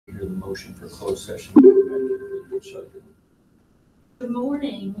motion for closed session. Good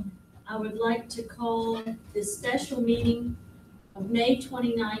morning. I would like to call this special meeting of May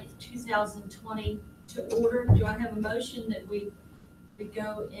 29th, 2020 to order. Do I have a motion that we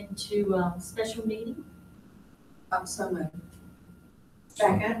go into special meeting? So moved.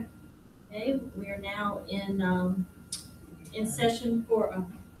 Second. Okay, we are now in session for,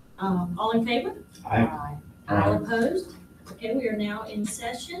 all in favor? Aye. All opposed? Okay, we are now in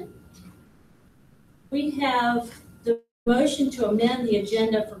session. We have the motion to amend the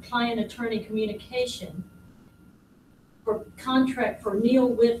agenda for client-attorney communication for contract for Neil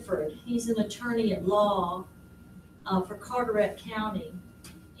Whitford. He's an attorney at law for Carteret County,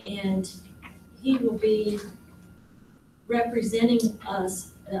 and he will be representing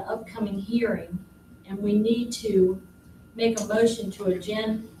us at an upcoming hearing, and we need to make a motion to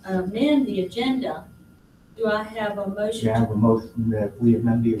amend the agenda. Do I have a motion? You have a motion that we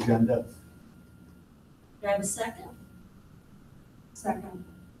amend the agenda? Do I have a second? Second.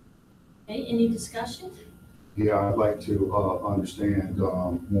 Okay, any discussion? Yeah, I'd like to understand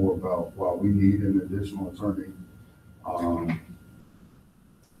more about why we need an additional attorney.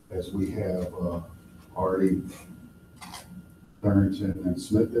 As we have already Barrington and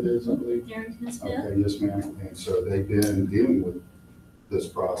Smith, it is, I believe. Darrington and Smith? Okay, yes, ma'am. And so they've been dealing with this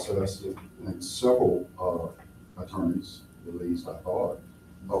process, and several attorneys, at least I thought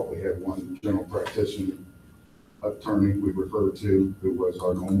we had one general practitioner attorney we referred to, who was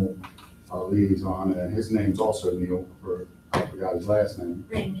our normal liaison, and his name's also Neil, I forgot his last name.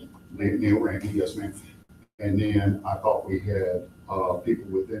 Ramey. Neil Ramey, yes, ma'am. And then I thought we had people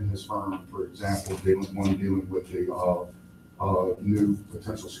within his firm, for example, dealing with the new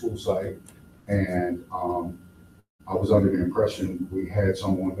potential school site. And I was under the impression we had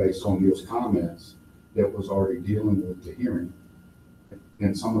someone based on Neil's comments that was already dealing with the hearing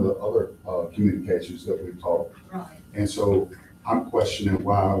and some of the other communications that we've talked. Right. And so I'm questioning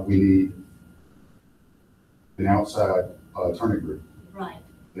why we need an outside attorney group. Right.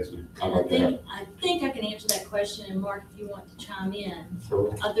 Yes, ma'am. And I think I can answer that question, and Mark, if you want to chime in.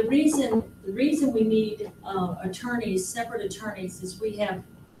 Sure. The reason we need attorneys, separate attorneys, is we have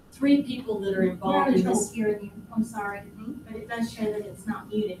 3 people that are involved in this. Hearing you. I'm sorry, but it does show that it's not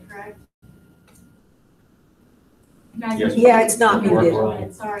muted, correct? Yes. Yeah, it's not Mark, muted.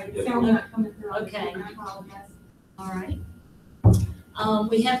 Ryan. Sorry, Yes. the sound's not coming through. Okay. I apologize. All right.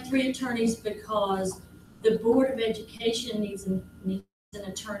 We have 3 attorneys because the Board of Education needs an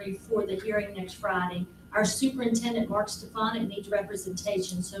attorney for the hearing next Friday. Our superintendent, Mark Stefanik, needs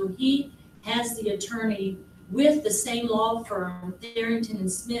representation. So he has the attorney with the same law firm, Darrington and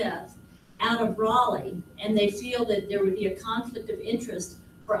Smith, out of Raleigh. And they feel that there would be a conflict of interest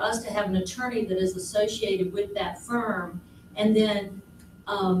for us to have an attorney that is associated with that firm. And then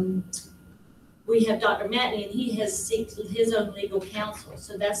we have Dr. Matney, and he has his own legal counsel.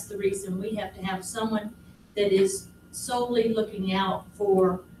 So that's the reason we have to have someone that is solely looking out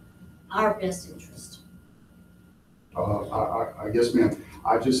for our best interest. I guess, ma'am,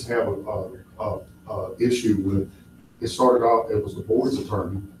 I just have a issue with, it started out, it was the board's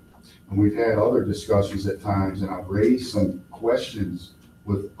attorney, and we've had other discussions at times, and I've raised some questions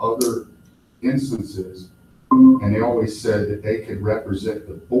with other instances, and they always said that they could represent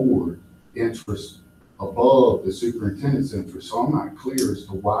the board interest above the superintendent's interest. So I'm not clear as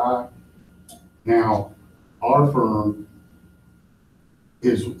to why now our firm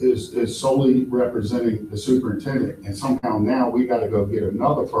is solely representing the superintendent, and somehow now we got to go get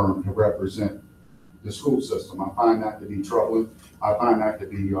another firm to represent the school system. I find that to be troubling. I find that to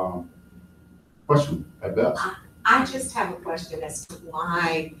be questionable at best. I just have a question as to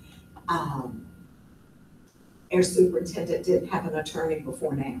why our superintendent didn't have an attorney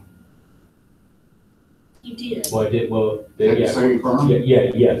before now. He did. Well, I did, well, At the same firm?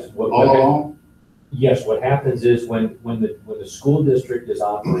 yes. All along? Yes, what happens is when the school district is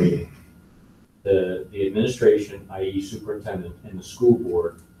operating, the administration, i.e. superintendent, and the school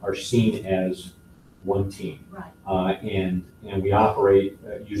board are seen as one team. Right. And we operate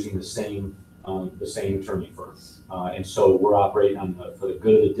using the same attorney firm. And so we're operating for the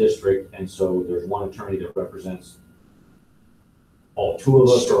good of the district, and so there's one attorney that represents all 2 of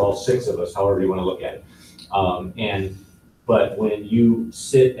us or all 6 of us, however you want to look at it. But when you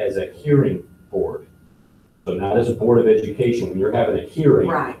sit as a hearing board, so not as a board of education, when you're having a hearing,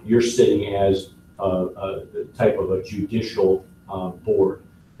 Right. you're sitting as a type of a judicial board.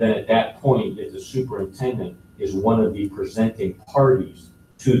 Then at that point, if the superintendent is one of the presenting parties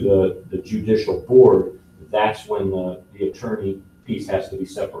to the judicial board, that's when the attorney piece has to be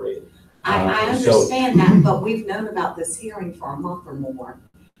separated. I So- understand that, but we've known about this hearing for a month or more.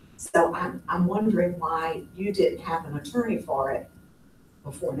 So I'm wondering why you didn't have an attorney for it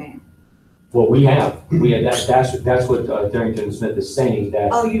before now. Well, we have, that's what Darrington Smith is saying, that.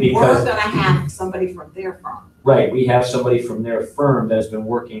 Oh, you were because gonna have somebody from their firm. Right, we have somebody from their firm that's been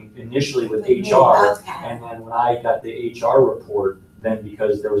working initially with HR, Okay. and then when I got the HR report, then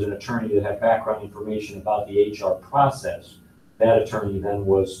because there was an attorney that had background information about the HR process, that attorney then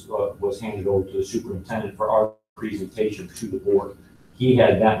was handed over to the superintendent for our presentation to the board. He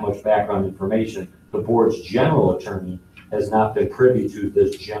had that much background information. The board's general attorney has not been privy to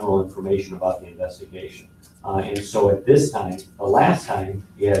this general information about the investigation. And so at this time, the last time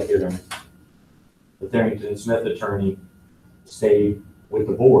he had a hearing, the Darrington Smith attorney stayed with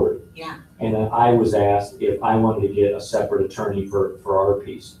the board. Yeah. And then I was asked if I wanted to get a separate attorney for our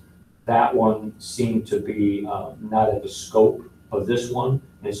piece. That one seemed to be not at the scope of this one,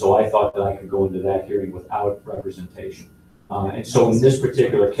 and so I thought that I could go into that hearing without representation. And so in this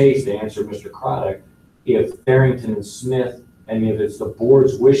particular case, to answer Mr. Craddock, if Darrington and Smith, and if it's the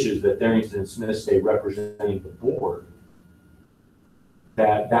board's wishes that Darrington and Smith stay representing the board,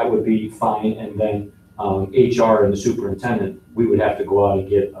 that would be fine, and then HR and the superintendent, we would have to go out and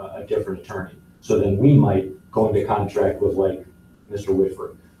get a different attorney. So then we might go into contract with like Mr.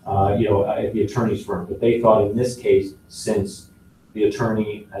 Whitford, at the attorney's firm. But they thought in this case, since the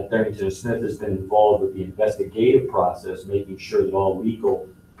attorney at Darrington and Smith has been involved with the investigative process, making sure that all legal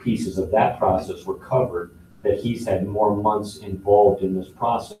pieces of that process were covered, that he's had more months involved in this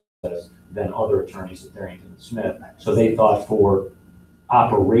process than other attorneys at Darrington and Smith. So they thought for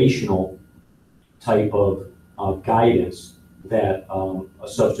operational type of guidance that a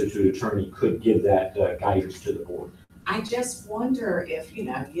substitute attorney could give that guidance to the board. I just wonder if,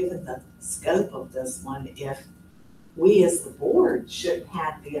 given the scope of this one, if we as the board should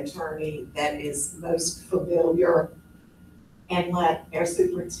have the attorney that is most familiar and let our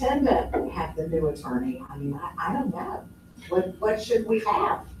superintendent have the new attorney. I mean, I don't know. What should we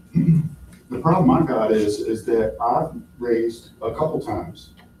have? The problem I got is that I've raised a couple times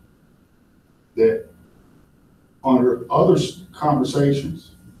that under other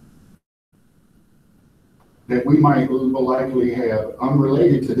conversations that we might likely have,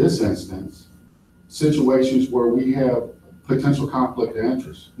 unrelated to this instance, situations where we have potential conflict of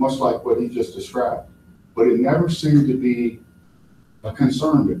interest, much like what he just described. But it never seemed to be a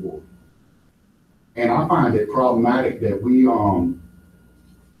concern before. And I find it problematic that we aren't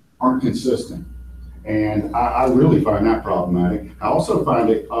consistent. And I really find that problematic. I also find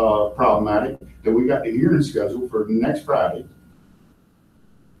it problematic that we got the hearing scheduled for next Friday.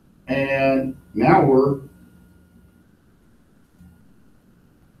 And now we're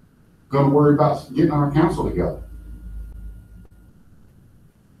going to worry about getting our council together.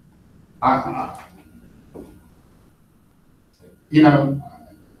 How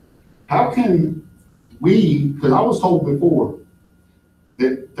can we, because I was told before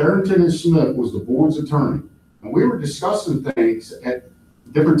that Darrington and Smith was the board's attorney, and we were discussing things at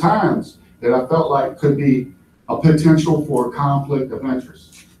different times that I felt like could be a potential for a conflict of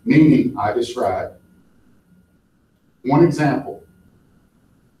interest, meaning I described. One example,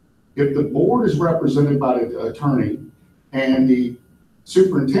 if the board is represented by the attorney and the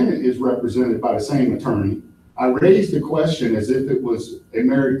superintendent is represented by the same attorney, I raised the question as if it was a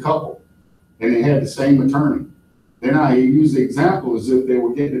married couple and they had the same attorney. Then I use the example as if they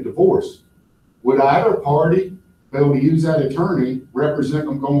were getting a divorce. Would either party be able to use that attorney, represent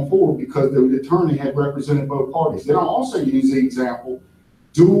them going forward because the attorney had represented both parties? Then I also use the example,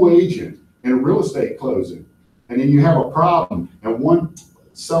 dual agent in a real estate closing. And then you have a problem and one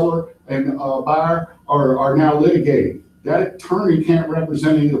seller and buyer are now litigating. That attorney can't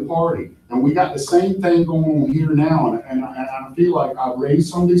represent either party. And we got the same thing going on here now. And I feel like I've raised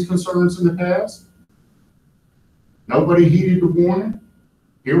some of these concerns in the past. Nobody heeded the warning.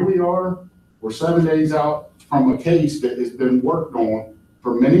 Here we are. We're 7 days out from a case that has been worked on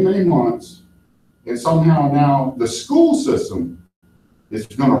for many, many months. And somehow now the school system is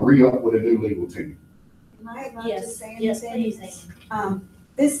going to re-up with a new legal team. Am I allowed to Yes, say yes, anything?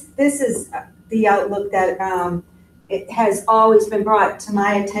 please. This is the outlook that it has always been brought to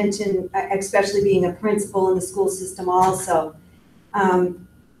my attention, especially being a principal in the school system also.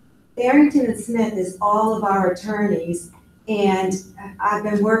 Darrington and Smith is all of our attorneys, and I've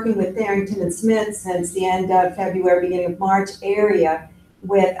been working with Darrington and Smith since the end of February, beginning of March area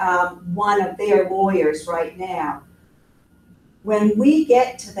with one of their lawyers right now. When we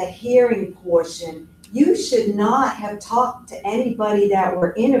get to the hearing portion, you should not have talked to anybody that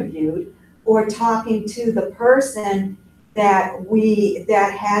were interviewed or talking to the person that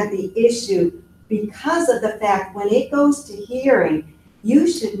had the issue, because of the fact when it goes to hearing, you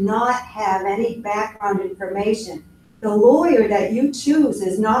should not have any background information. The lawyer that you choose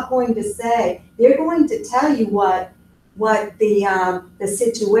is not going to say, they're going to tell you what the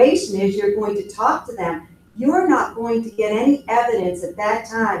situation is, you're going to talk to them. You're not going to get any evidence at that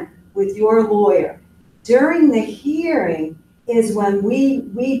time with your lawyer. During the hearing is when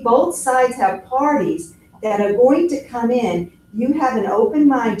we both sides have parties that are going to come in. You have an open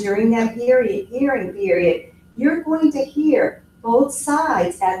mind during that hearing period. You're going to hear both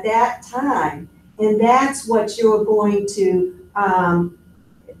sides at that time, and that's what you're going to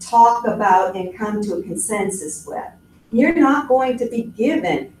talk about and come to a consensus with. You're not going to be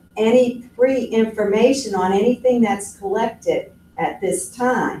given any free information on anything that's collected at this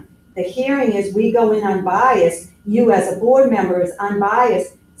time. The hearing is we go in unbiased. You as a board member is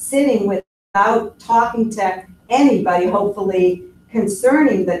unbiased, sitting without talking to anybody, hopefully,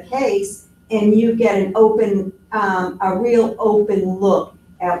 concerning the case, and you get an open, a real open look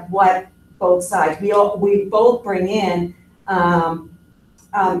at what both sides. We both bring in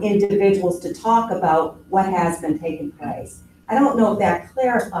individuals to talk about what has been taking place. I don't know if that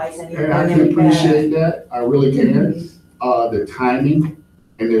clarifies anything. And I can appreciate that, I really can. The timing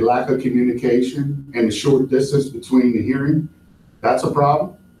and the lack of communication and the short distance between the hearing, that's a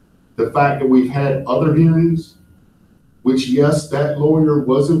problem. The fact that we've had other hearings, which yes, that lawyer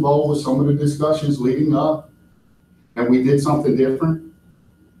was involved with some of the discussions leading up, and we did something different,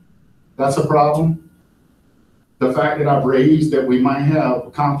 that's a problem. The fact that I've raised that we might have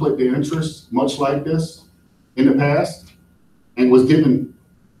a conflict of interest, much like this in the past, and was given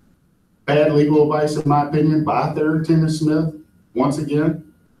bad legal advice, in my opinion, by Lieutenant Smith, once again,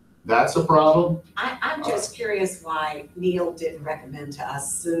 that's a problem. I'm just curious why Neil didn't recommend to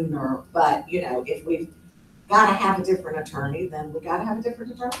us sooner, but you know, if we've gotta have a different attorney, then we gotta have a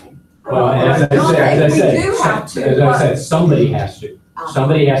different attorney. Well, as I said, somebody has to.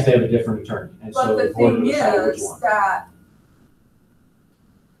 Somebody has to have a different attorney, and so But the the board thing will decide which is one. that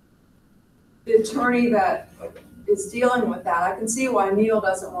the attorney that is dealing with that, I can see why Neil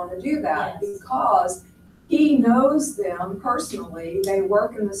doesn't want to do that, Yes. because he knows them personally, they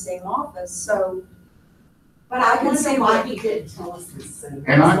work in the same office, so. But I can can see see why what- he didn't tell us this sooner.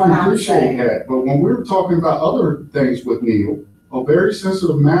 And I That's what can I'm appreciate saying. that, but when we were talking about other things with Neil, a very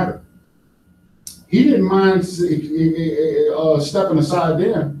sensitive matter, he didn't mind stepping aside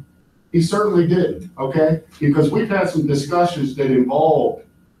then. He certainly did, okay? Because we've had some discussions that involved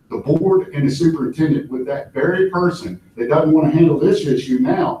the board and the superintendent with that very person that doesn't want to handle this issue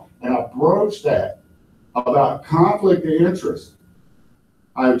now. And I broached that about conflict of interest.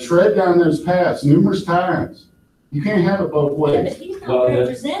 I've tread down those paths numerous times. You can't have it both Yeah, ways. but he's Well, not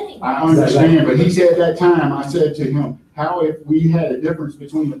representing. I understand, but he said at that time, I said to him, how if we had a difference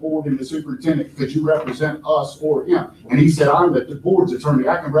between the board and the superintendent, could you represent us or him? And he said, I'm the board's attorney,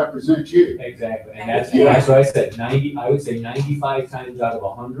 I can represent you. Exactly, and that's what I said, I would say 95 times out of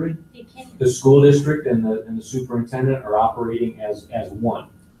 100, He can't. the school district and the superintendent are operating as one.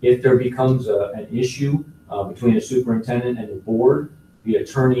 If there becomes an issue between the superintendent and the board, the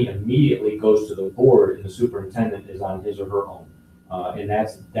attorney immediately goes to the board and the superintendent is on his or her own. And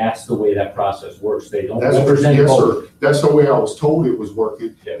that's the way that process works. They don't represent Yes, both. sir, that's the way I was told it was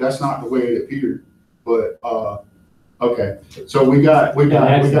working. Yeah. That's not the way it appeared. But, okay, so we got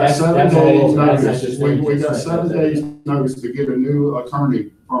that's 7 all- days that's notice. just- We got that's 7 it. days notice to get a new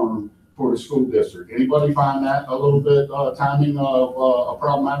attorney for the school district. Anybody find that a little bit timing of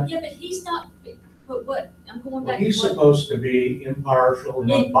problematic? Yeah, but he's not, but what, I'm going Well, back to he's what, supposed to be impartial and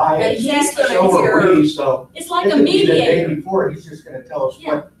Yeah, unbiased. he's gonna So are hear we, so. it's like it a could be the day mediator. before, he's just gonna tell us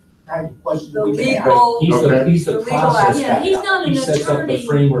Yeah. what kind of questions The we can ask. legal, He's the the legal process aspect. Yeah, guy. he's not an He sets up the attorney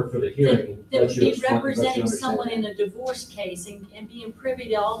framework for the hearing. and that lets would you be explain- lets you representing understand someone that. in a divorce case and being privy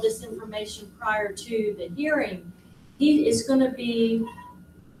to all this information prior to the hearing. He is gonna be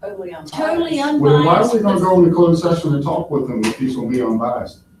totally unbiased. totally Well, why are unbiased. we gonna go into closed session and talk with him if he's gonna be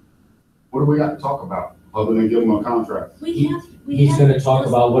unbiased? What do we got to talk about, other than give him a contract? We have. He's gonna talk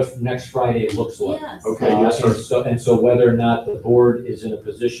about what next Friday looks like. Yes. Okay, yes, sir. And so whether or not the board is in a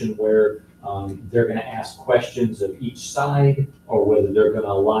position where they're gonna ask questions of each side, or whether they're gonna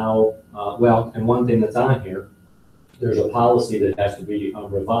allow, and one thing that's on here, there's a policy that has to be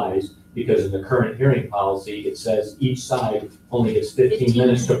revised, because in the current hearing policy, it says each side only gets 15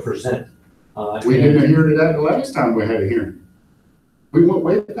 minutes to present. We didn't hear that the last time we had a hearing. We went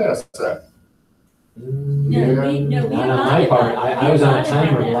way past that. Not on my part, I was on a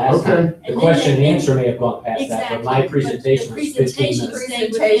timer the last time. Okay, The question and answer may have gone past that, but my Exactly, presentation but was the 15 minutes.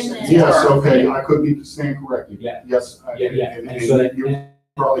 presentation stayed within that. yes, okay, I could be stand corrected. Yeah. Yes. Yeah, And and so you're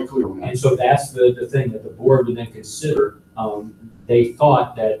probably clear on that. And so that's the thing that the board would then consider, they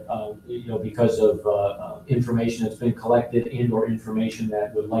thought that, because of information that's been collected and or information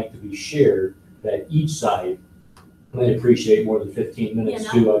that would like to be shared, that each side might appreciate more than 15 minutes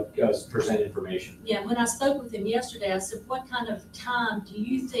to present information. Yeah, when I spoke with him yesterday, I said, what kind of time do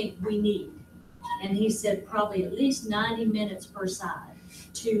you think we need? And he said probably at least 90 minutes per side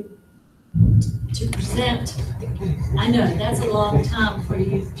to present. I know, that's a long time for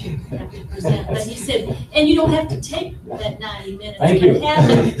you to have to present, but he said, and you don't have to take that 90 minutes. Thank you. Have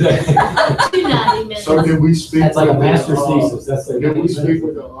it up to 90 minutes. So can we speak? That's like a with the, master's thesis. That's like. Can we speak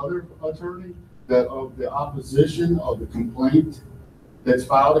with the other attorney that of the opposition of the complaint that's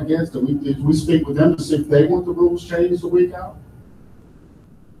filed against? Did we speak with them to see if they want the rules changed a week out?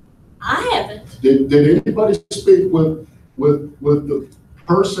 I haven't. Did anybody speak with the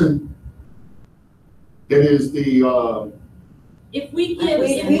person that is the, If we give,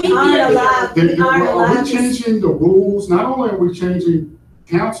 We aren't allowed, we aren't are allowed we to. changing the rules? Not only are we changing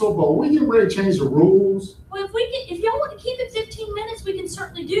council, but we getting ready to change the rules. well, if y'all want to keep it 15 minutes, we can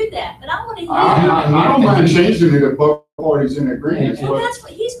certainly do that, but I want to hear. I don't mind changing it if both parties in agreement, Well, but that's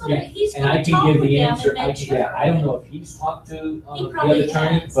what he's gonna, he's And I gonna can talk give with the them answer, and make sure. yeah, I don't know if he's talked to He the other probably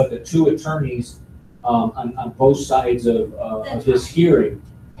attorney, has. but the two attorneys on both sides of That's this right. hearing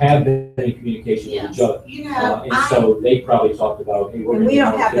have been in communication with each other. You know, And so they probably talked about, hey, we're And gonna we give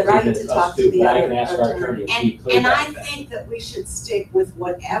don't them have the 15 right to minutes, us talk to too, the but I other can ask our attorney. attorney if he clear and I about that. think that we should stick with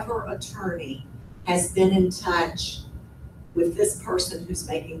whatever attorney has been in touch with this person who's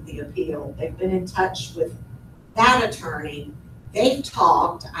making the appeal. They've been in touch with that attorney. They've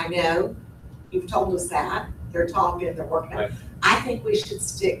talked, I know, you've told us that. They're talking, they're working. Right. I think we should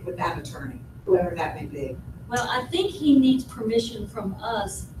stick with that attorney, whoever that may be. Well, I think he needs permission from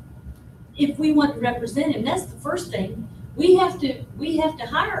us if we want to represent him. That's the first thing. We have to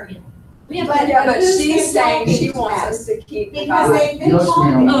hire him. We have But, to. yeah, but who's she's been saying she talking wants to us to keep the Because guy. they've been Yes,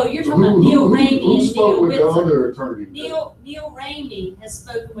 talking. ma'am. Oh, you're talking about Neil Ramey Who and spoke Neil with the Whitford. other attorney? Neil Ramey has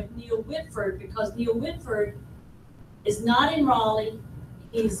spoken with Neil Whitford because Neil Whitford is not in Raleigh.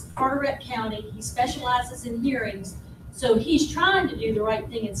 He's Carteret County. He specializes in hearings. So he's trying to do the right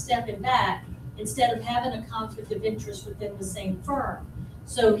thing and stepping back instead of having a conflict of interest within the same firm.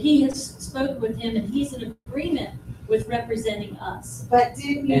 So he has spoken with him and he's in agreement with representing us. But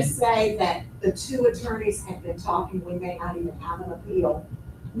didn't you And- say that the two attorneys have been talking, we may not even have an appeal?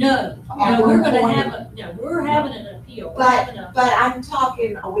 No, At no, we're one gonna point. we're having an appeal. We're But, having a, but I'm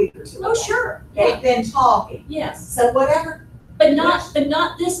talking a week or two ago. oh, sure, They've been talking, yes, so whatever, but not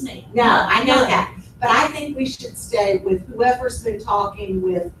this man. no, I know No. that. But I think we should stay with whoever's been talking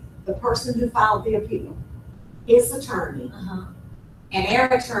with the person who filed the appeal, his attorney, Uh-huh. and their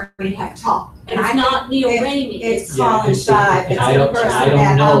attorney have talked. And I it's not Neil it- Ramey. It's Yeah, Colin and see, Shive, and it's I the don't, person I that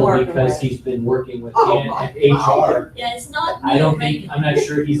I'm don't know working because with. he's been working with Oh, Dan my and HR. Yeah, it's not I Neil don't think, Ramey. I'm not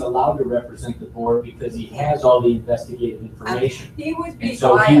sure he's allowed to represent the board because he has all the investigative information. He would be And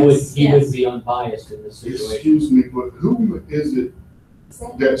so he would biased. yes. be unbiased in this situation. Excuse me, but who is it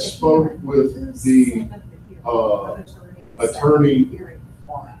that spoke with the attorney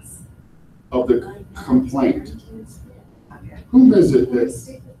of the complaint? Whom is it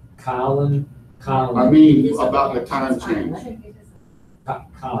that, Colin, I mean, about the time change?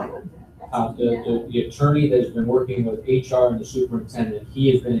 Colin, the attorney that has been working with HR and the superintendent,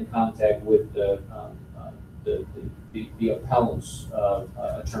 he has been in contact with the appellant's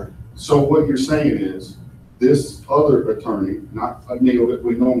attorney. So what you're saying is, this other attorney, not Neil that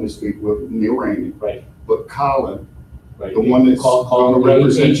we normally speak with, Neil Ramey, Right, but Colin, right. The one that's Call gonna the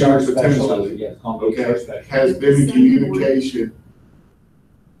represent you HR potentially, specialist, yes, call the HR okay, specialist. has been in communication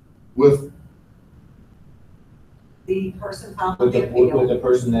with, The person filed With the the, appeal. with the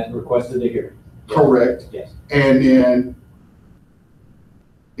person that requested the hearing. correct? Yes. And then,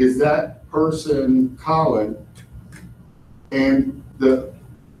 is that person Colin and the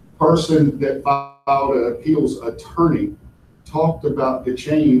person that filed an appeals attorney talked about the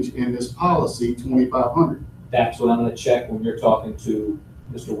change in this policy 2,500? That's what I'm gonna check when you're talking to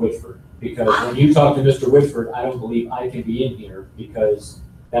Mr. Whitford. Because when you talk to Mr. Whitford, I don't believe I can be in here because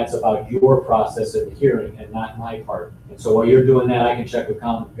that's about your process of the hearing and not my part. And so while you're doing that, I can check with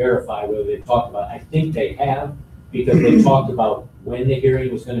Colin to verify whether they talked about it. I think they have, because they talked about when the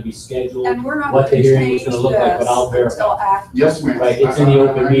hearing was gonna be scheduled. And we're not What the gonna hearing was change gonna look like, but I'll this verify. until after. Yes, ma'am. Right, it's in the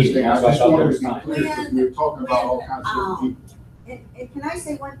open meeting, I that's why I just thought there wanted was to be time. clear, because we're talking about all kinds of people. And can I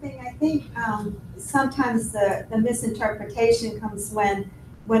say one thing? I think sometimes the misinterpretation comes when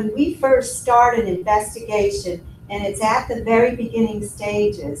we first start an investigation and it's at the very beginning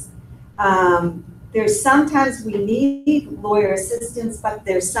stages. There's sometimes we need lawyer assistance, but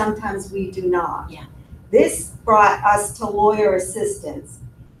there's sometimes we do not. Yeah. This brought us to lawyer assistants.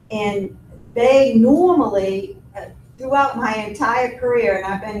 And they normally, throughout my entire career, and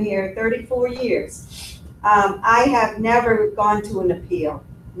I've been here 34 years, I have never gone to an appeal,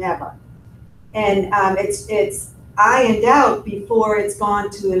 never. And it's ironed out before it's gone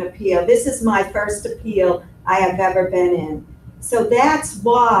to an appeal. This is my first appeal I have ever been in. So that's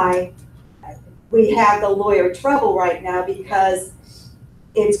why we have the lawyer trouble right now, because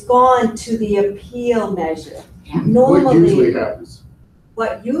it's gone to the appeal measure. What usually Normally, happens?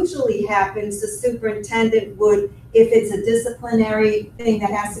 what usually happens, the superintendent would, if it's a disciplinary thing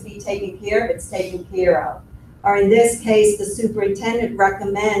that has to be taken care of, it's taken care of. Or in this case, the superintendent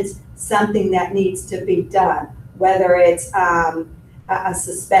recommends something that needs to be done, whether it's a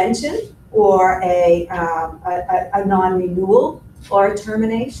suspension or a non-renewal or a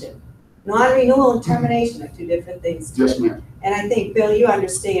termination. Non-renewal and termination are two different things. Yes, ma'am. And I think, Bill, you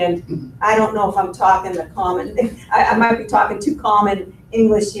understand, I don't know if I'm talking the common, I might be talking too common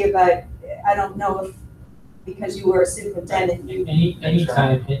English here, but I don't know if, because you were a superintendent, you.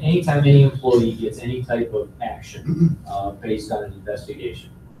 Anytime any employee gets any type of action, based on an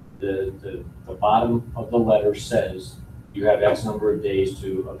investigation, the bottom of the letter says you have X number of days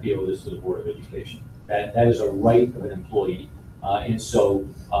to appeal this to the Board of Education. That is a right of an employee. And so,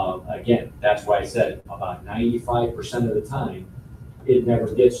 again, that's why I said about 95% of the time, it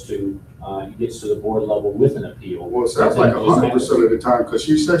never gets to the board level with an appeal. Well, it sounds like 100% of the time, because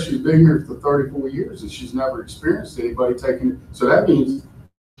she said she's been here for 34 years and she's never experienced anybody taking it. So that means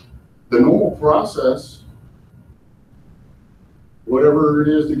the normal process, whatever it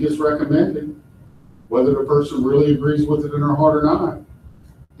is that gets recommended, whether the person really agrees with it in their heart or not,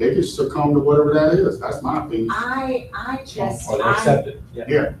 they just succumb to whatever that is. That's my opinion. I just, Or they accept it, yeah.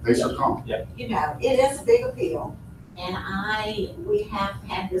 Yeah, they succumb. you know, it is a big appeal. And we have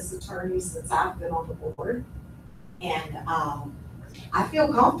had this attorney since I've been on the board. And, I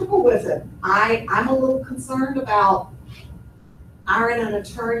feel comfortable with it. I'm a little concerned about hiring an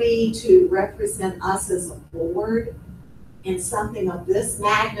attorney to represent us as a board in something of this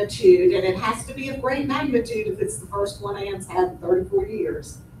magnitude, and it has to be of great magnitude if it's the first one Ann's had in 34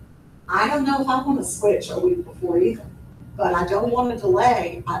 years. I don't know if I want to switch a week before either, but I don't want to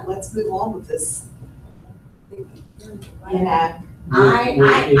delay. Let's move on with this. You know,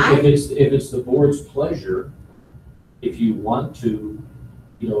 If it's the board's pleasure, if you want to,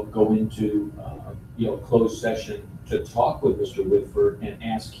 go into, closed session to talk with Mr. Whitford and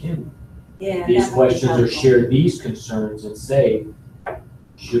ask him Yeah. these that would be questions or helpful. share these concerns and say,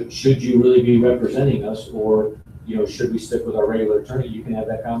 should you really be representing us, or, should we stick with our regular attorney? You can have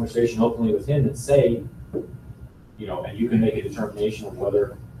that conversation hopefully with him and say, and you can make a determination of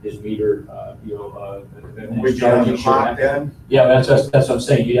whether his meter, We get on the clock then? Yeah, that's what I'm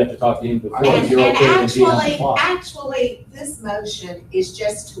saying. You'd have to talk to him before. and You're okay with being on the clock. actually, this motion is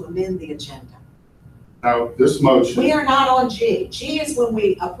just to amend the agenda. Now, this motion, We are not on G. G is when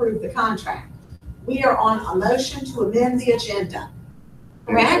we approve the contract. We are on a motion to amend the agenda,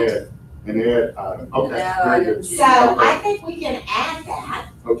 correct? and Ed, okay, No, I very didn't good. see So I think we can add that.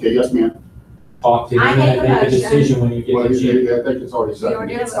 Okay, yes, ma'am. Talk to him I and make a then make a motion. decision when you get Well, to G. I think it's already We said.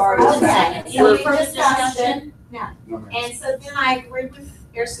 already have It's already a said. Okay, Any so we further discussed it. discussion? And so then I agree with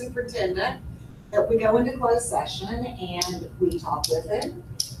our superintendent that we go into closed session and we talk with him.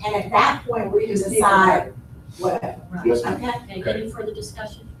 And at that point, we can decide whatever. Yes, ma'am. Okay, any further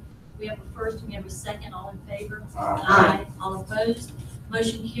discussion? We have a first and we have a second, all in favor? Aye. All opposed?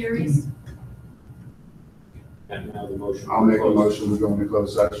 Motion carries. And now the motion. I'll make a motion, we go into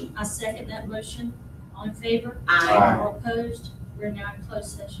closed session. I second that motion. All in favor? Aye. All opposed? We're now in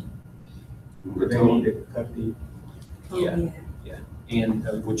closed session. They need to cut the. Yeah. And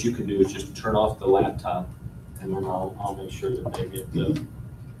what you can do is just turn off the laptop, and then I'll make sure that they get the